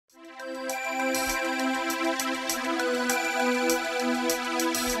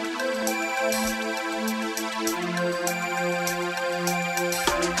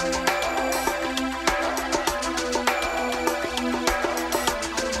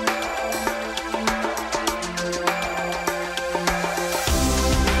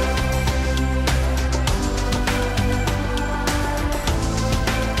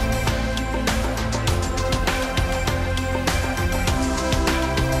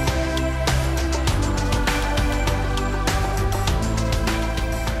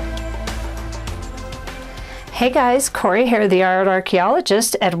Hey guys, Corey here, the Art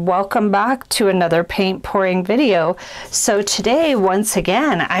Archaeologist, and welcome back to another paint pouring video. So today, once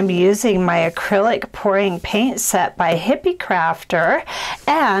again, I'm using my acrylic pouring paint set by Hippie Crafter.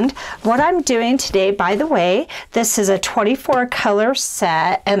 And what I'm doing today, by the way, this is a 24 color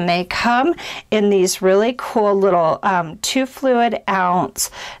set, and they come in these really cool little 2 fluid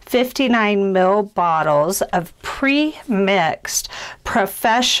ounce 59 ml bottles of pre-mixed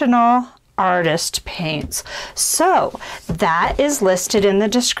professional artist paints. So that is listed in the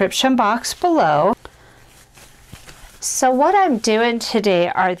description box below. So what I'm doing today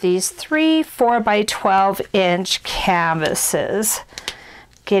are these 3 4x12 inch canvases.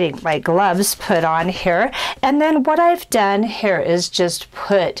 Getting my gloves put on here, and then what I've done here is just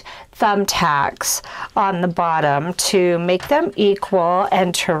put thumbtacks on the bottom to make them equal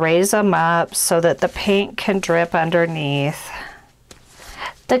and to raise them up so that the paint can drip underneath.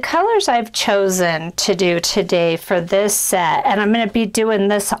 The colors I've chosen to do today for this set, and I'm going to be doing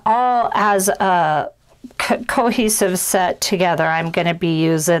this all as a cohesive set together. I'm going to be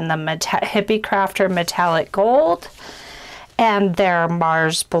using the Hippie Crafter Metallic Gold and their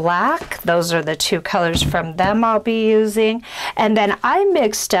Mars Black. Those are the 2 colors from them I'll be using. And then I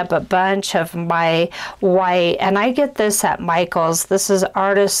mixed up a bunch of my white, and I get this at Michael's. This is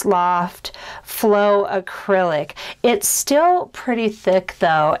Artist Loft Flow Acrylic. It's still pretty thick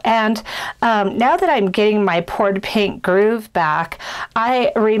though, and now that I'm getting my poured paint groove back,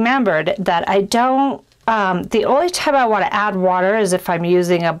 I remembered that I don't the only time I want to add water is if I'm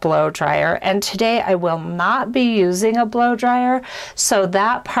using a blow dryer, and today I will not be using a blow dryer, so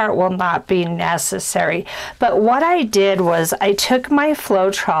that part will not be necessary. But what I did was I took my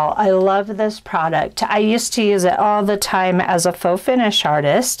Floetrol. I love this product. I used to use it all the time as a faux finish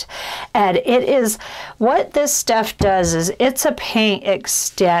artist, and it is, what this stuff does is it's a paint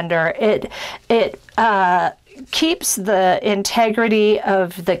extender. It keeps the integrity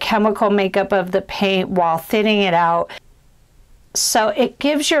of the chemical makeup of the paint while thinning it out. So it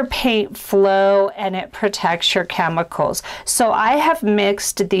gives your paint flow and it protects your chemicals. So I have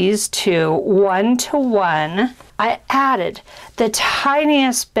mixed these two 1 to 1. I added the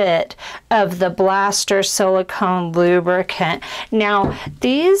tiniest bit of the Blaster silicone lubricant. Now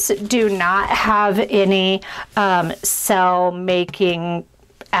these do not have any cell making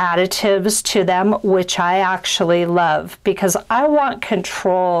additives to them, which I actually love because I want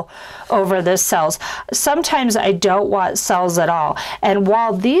control over the cells. Sometimes I don't want cells at all. And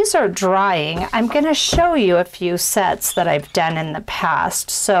while these are drying, I'm going to show you a few sets that I've done in the past.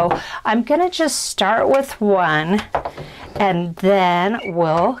 So I'm going to just start with one, and then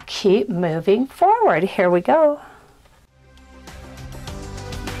we'll keep moving forward. Here we go.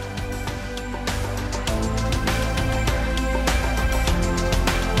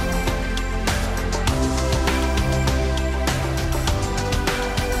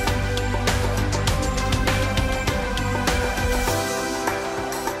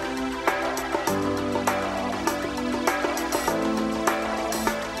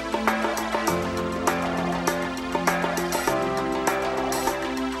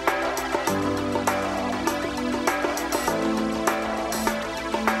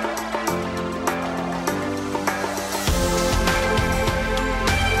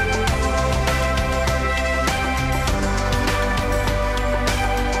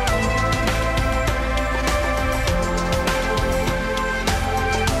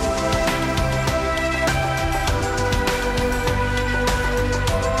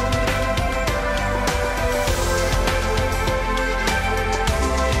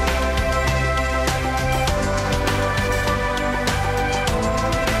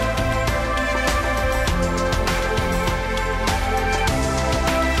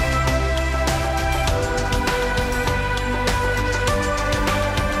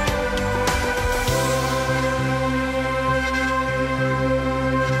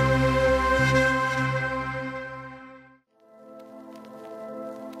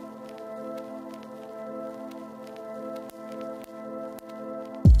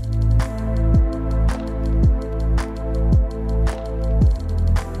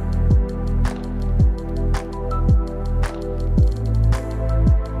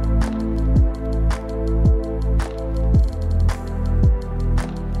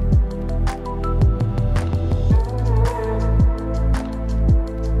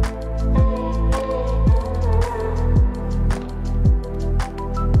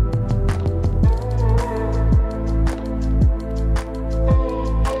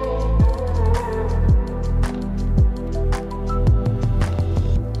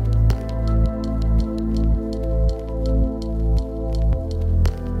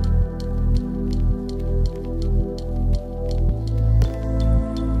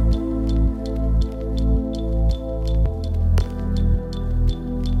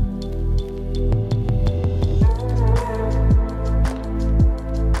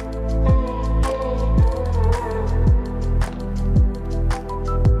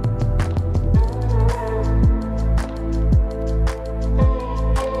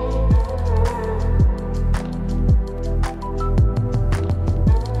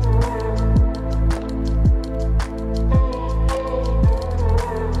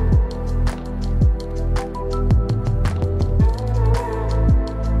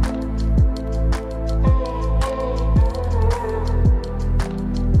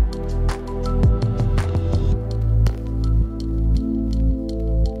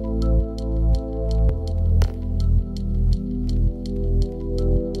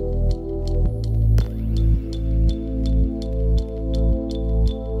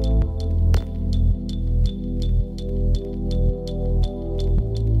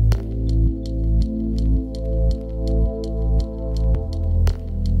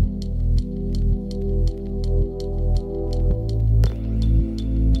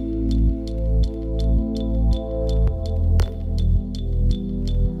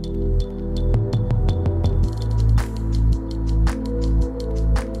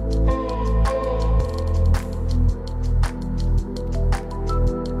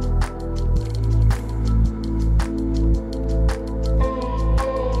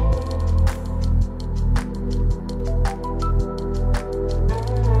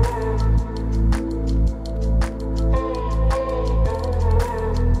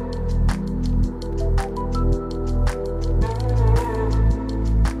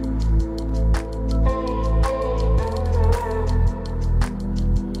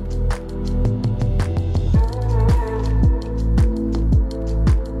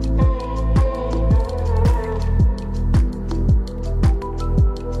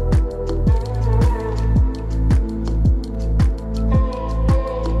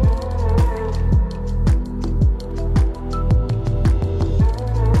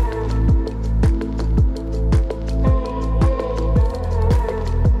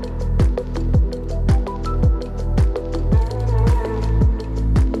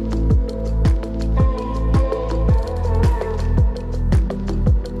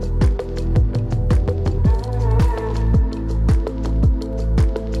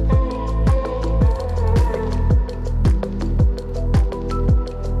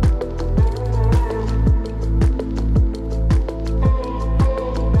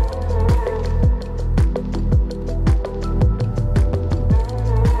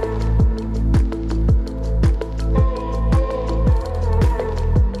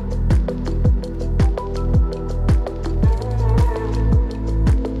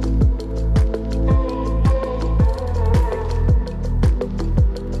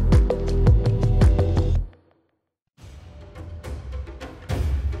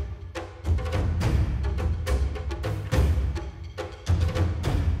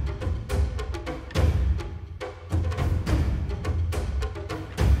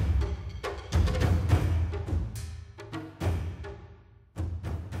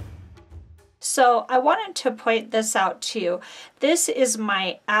 So I wanted to point this out to you. This is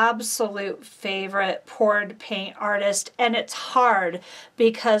my absolute favorite poured paint artist, and it's hard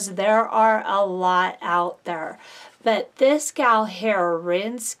because there are a lot out there. But this gal here,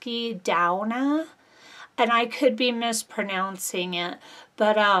 Rinsky Downa, and I could be mispronouncing it,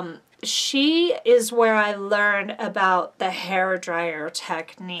 but she is where I learned about the hair dryer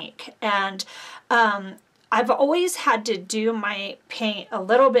technique. And I've always had to do my paint a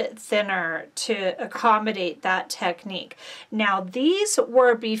little bit thinner to accommodate that technique. Now these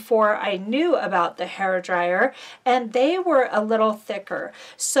were before I knew about the hairdryer, and they were a little thicker.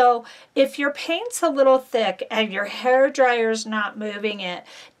 So if your paint's a little thick and your hairdryer's not moving it,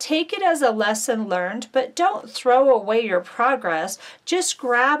 take it as a lesson learned, but don't throw away your progress. Just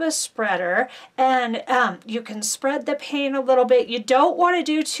grab a spreader and you can spread the paint a little bit. You don't want to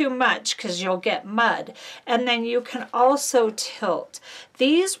do too much because you'll get mud. And then you can also tilt.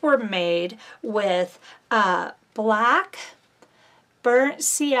 These were made with black, burnt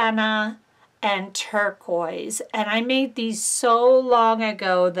sienna, and turquoise. And I made these so long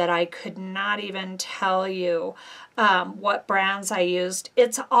ago that I could not even tell you what brands I used.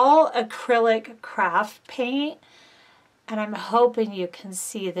 It's all acrylic craft paint. And I'm hoping you can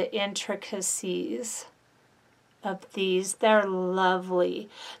see the intricacies of these. They're lovely.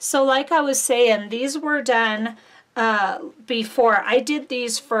 So like I was saying, these were done before. I did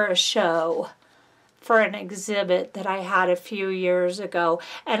these for a show, for an exhibit that I had a few years ago.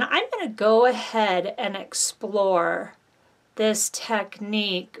 And I'm going to go ahead and explore this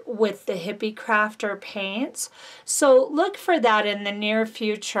technique with the Hippie Crafter paints. So look for that in the near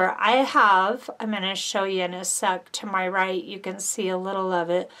future. I'm going to show you in a sec. To my right, you can see a little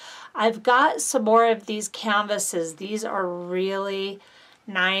of it. I've got some more of these canvases. These are really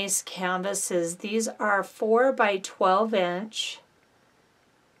nice canvases. These are 4 by 12 inch.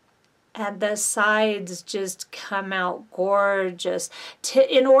 And the sides just come out gorgeous.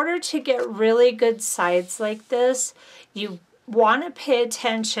 In order to get really good sides like this, you want to pay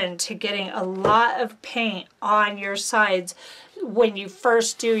attention to getting a lot of paint on your sides when you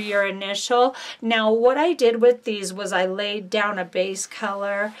first do your initial. Now what I did with these was I laid down a base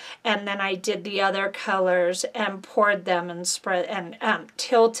color, and then I did the other colors and poured them and spread and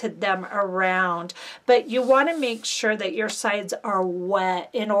tilted them around. But you want to make sure that your sides are wet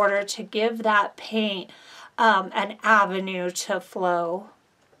in order to give that paint an avenue to flow.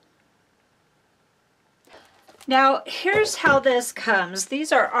 Now, here's how this comes.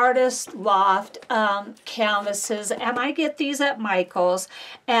 These are Artist Loft canvases, and I get these at Michael's.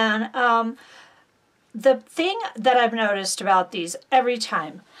 And the thing that I've noticed about these every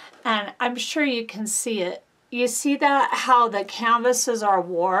time, and I'm sure you can see it, you see that how the canvases are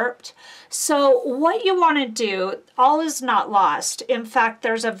warped? So what you want to do, all is not lost. In fact,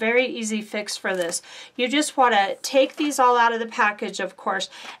 there's a very easy fix for this. You just want to take these all out of the package, of course,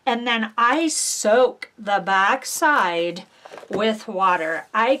 and then I soak the back side with water.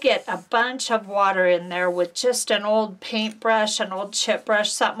 I get a bunch of water in there with just an old paintbrush, an old chip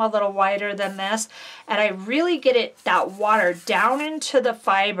brush, something a little wider than this, and I really get that water down into the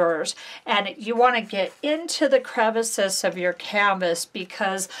fibers, and you want to get into the crevices of your canvas,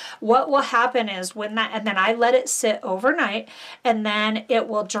 because what will happen is when that, and then I let it sit overnight, and then it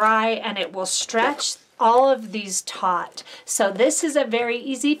will dry and it will stretch all of these taut. So this is a very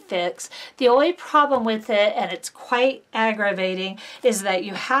easy fix. The only problem with it, and it's quite aggravating, is that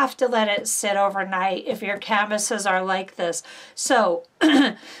you have to let it sit overnight if your canvases are like this. So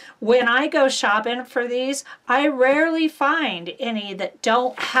when I go shopping for these, I rarely find any that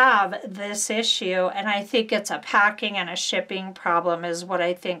don't have this issue, and I think it's a packing and a shipping problem is what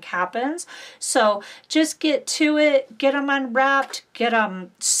I think happens. So just get to it, get them unwrapped, get them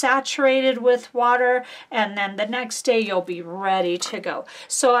saturated with water, and then the next day you'll be ready to go.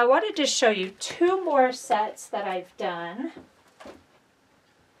 So I wanted to show you 2 more sets that I've done.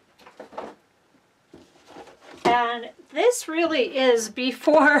 And this really is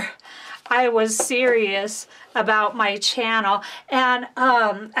before I was serious about my channel, and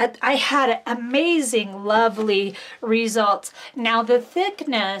I had amazing, lovely results. Now the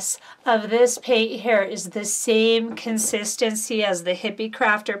thickness of this paint here is the same consistency as the Hippie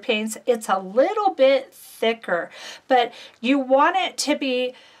Crafter paints. It's a little bit thicker, but you want it to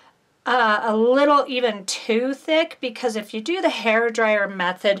be a little even too thick, because if you do the hair dryer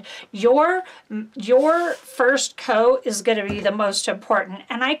method, your first coat is going to be the most important.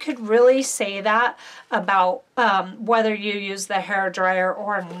 And I could really say that about whether you use the hair dryer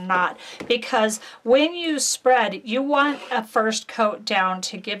or not, because when you spread, you want a first coat down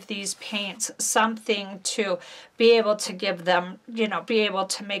to give these paints something to be able to give them, you know, be able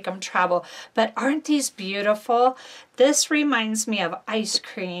to make them travel. But aren't these beautiful? This reminds me of ice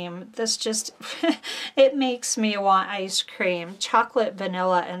cream. This just, it makes me want ice cream. Chocolate,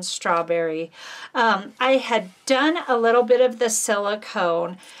 vanilla, and strawberry. I had done a little bit of the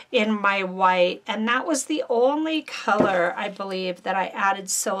silicone in my white, and that was the only color, I believe, that I added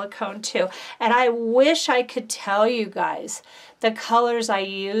silicone to. And I wish I could tell you guys the colors I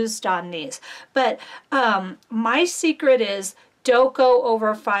used on these. But my secret is don't go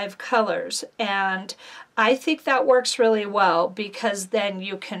over 5 colors, and I think that works really well, because then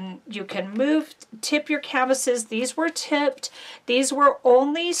you can tip your canvases. These were tipped. These were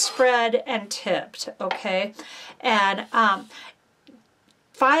only spread and tipped, okay? And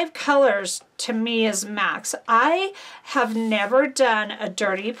 5 colors to me is max. I have never done a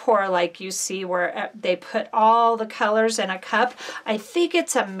dirty pour like you see where they put all the colors in a cup. I think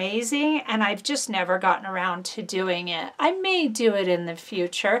it's amazing, and I've just never gotten around to doing it. I may do it in the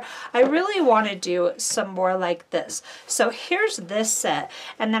future. I really want to do some more like this. So here's this set,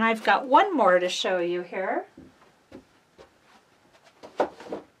 and then I've got one more to show you here.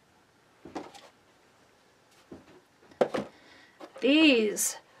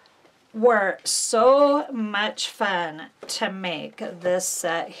 These were so much fun to make, this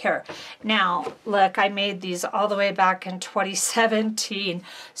set here. Now, look, I made these all the way back in 2017.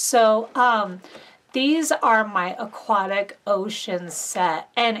 So, these are my aquatic ocean set,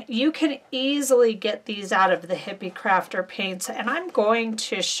 and you can easily get these out of the Hippie Crafter paints, and I'm going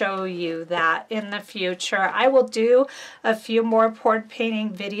to show you that in the future. I will do a few more poured painting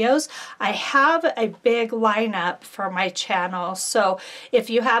videos. I have a big lineup for my channel, so if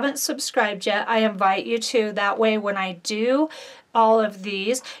you haven't subscribed yet, I invite you to. That way when I do all of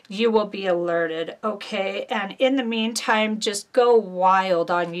these, you will be alerted, okay? And in the meantime, just go wild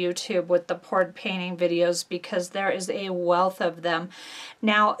on YouTube with the poured painting videos, because there is a wealth of them.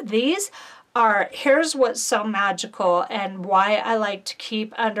 Now, these are, here's what's so magical and why I like to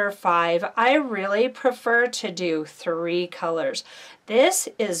keep under 5. I really prefer to do 3 colors. This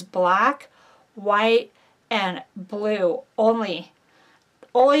is black, white, and blue only.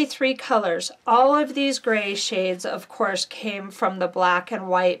 Only 3 colors. All of these gray shades, of course, came from the black and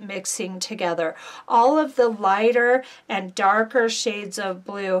white mixing together. All of the lighter and darker shades of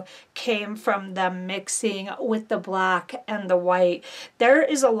blue came from them mixing with the black and the white. There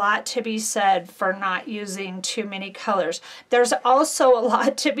is a lot to be said for not using too many colors. There's also a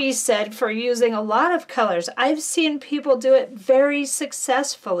lot to be said for using a lot of colors. I've seen people do it very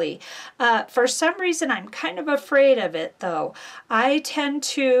successfully. For some reason, I'm kind of afraid of it, though. I tend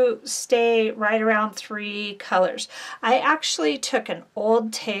to stay right around 3 colors. I actually took an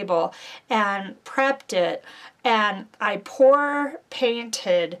old table and prepped it, and I pour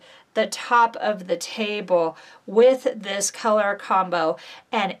painted the top of the table with this color combo,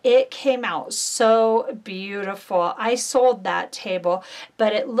 and it came out so beautiful. I sold that table,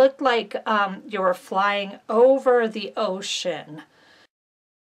 but it looked like you were flying over the ocean.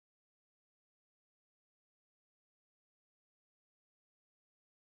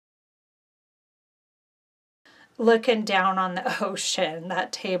 Looking down on the ocean.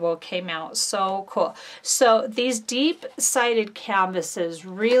 That table came out so cool. So these deep-sided canvases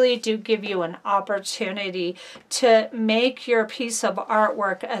really do give you an opportunity to make your piece of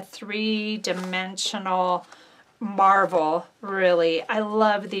artwork a 3-dimensional marvel, really. I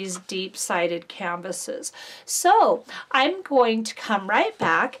love these deep-sided canvases. So I'm going to come right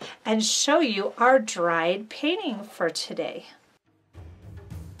back and show you our dried painting for today.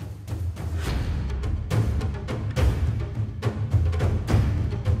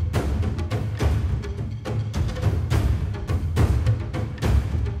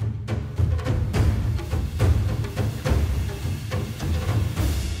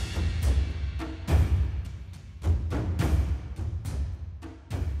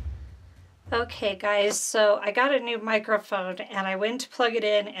 Okay guys, so I got a new microphone and I went to plug it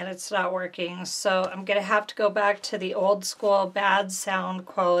in and it's not working, so I'm gonna have to go back to the old school bad sound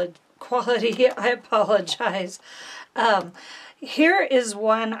quality. I apologize. Here is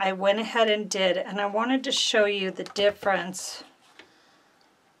one I went ahead and did, and I wanted to show you the difference.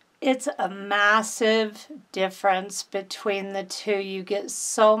 It's a massive difference between the two. You get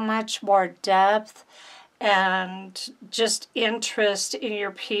so much more depth and just interest in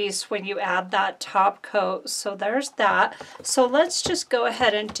your piece when you add that top coat. So there's that. So let's just go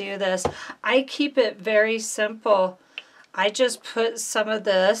ahead and do this. I keep it very simple. I just put some of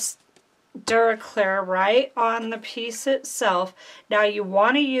this Duraclear right on the piece itself. Now you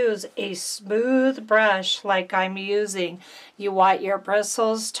want to use a smooth brush like I'm using. You want your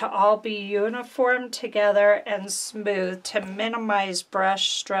bristles to all be uniform together and smooth to minimize brush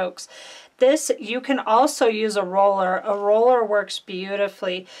strokes. This, you can also use a roller. A roller works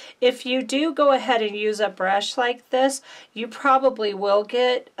beautifully. If you do go ahead and use a brush like this, you probably will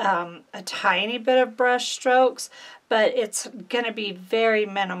get a tiny bit of brush strokes, but it's going to be very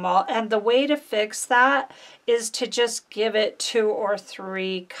minimal. And the way to fix that is to just give it 2 or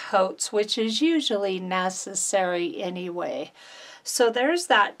 3 coats, which is usually necessary anyway. So there's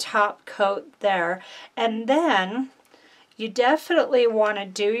that top coat there. And then you definitely want to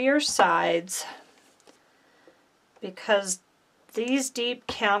do your sides, because these deep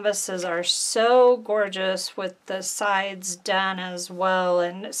canvases are so gorgeous with the sides done as well.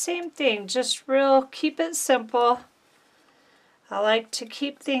 And same thing, just keep it simple. I like to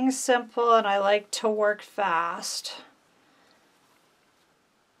keep things simple, and I like to work fast.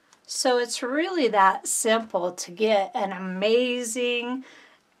 So it's really that simple to get an amazing,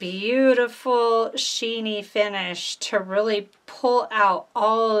 beautiful, sheeny finish to really pull out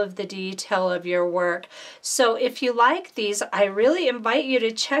all of the detail of your work. So if you like these, I really invite you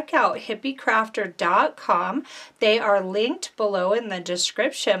to check out hippiecrafter.com. They are linked below in the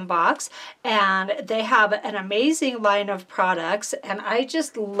description box, and they have an amazing line of products, and I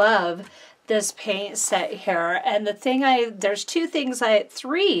just love this paint set here. And there's 3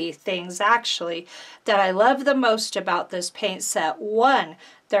 things actually that I love the most about this paint set. 1,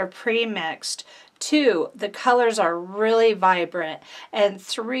 they're pre-mixed. 2, the colors are really vibrant. And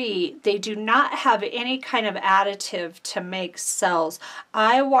 3, they do not have any kind of additive to make cells.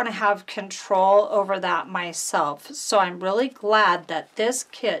 I want to have control over that myself. So I'm really glad that this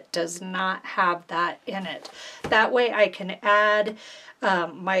kit does not have that in it. That way I can add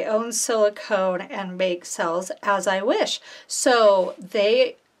my own silicone and make cells as I wish. So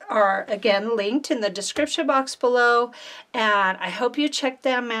they are again linked in the description box below, and I hope you check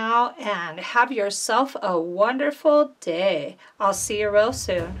them out and have yourself a wonderful day. I'll see you real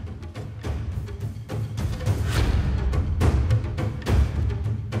soon.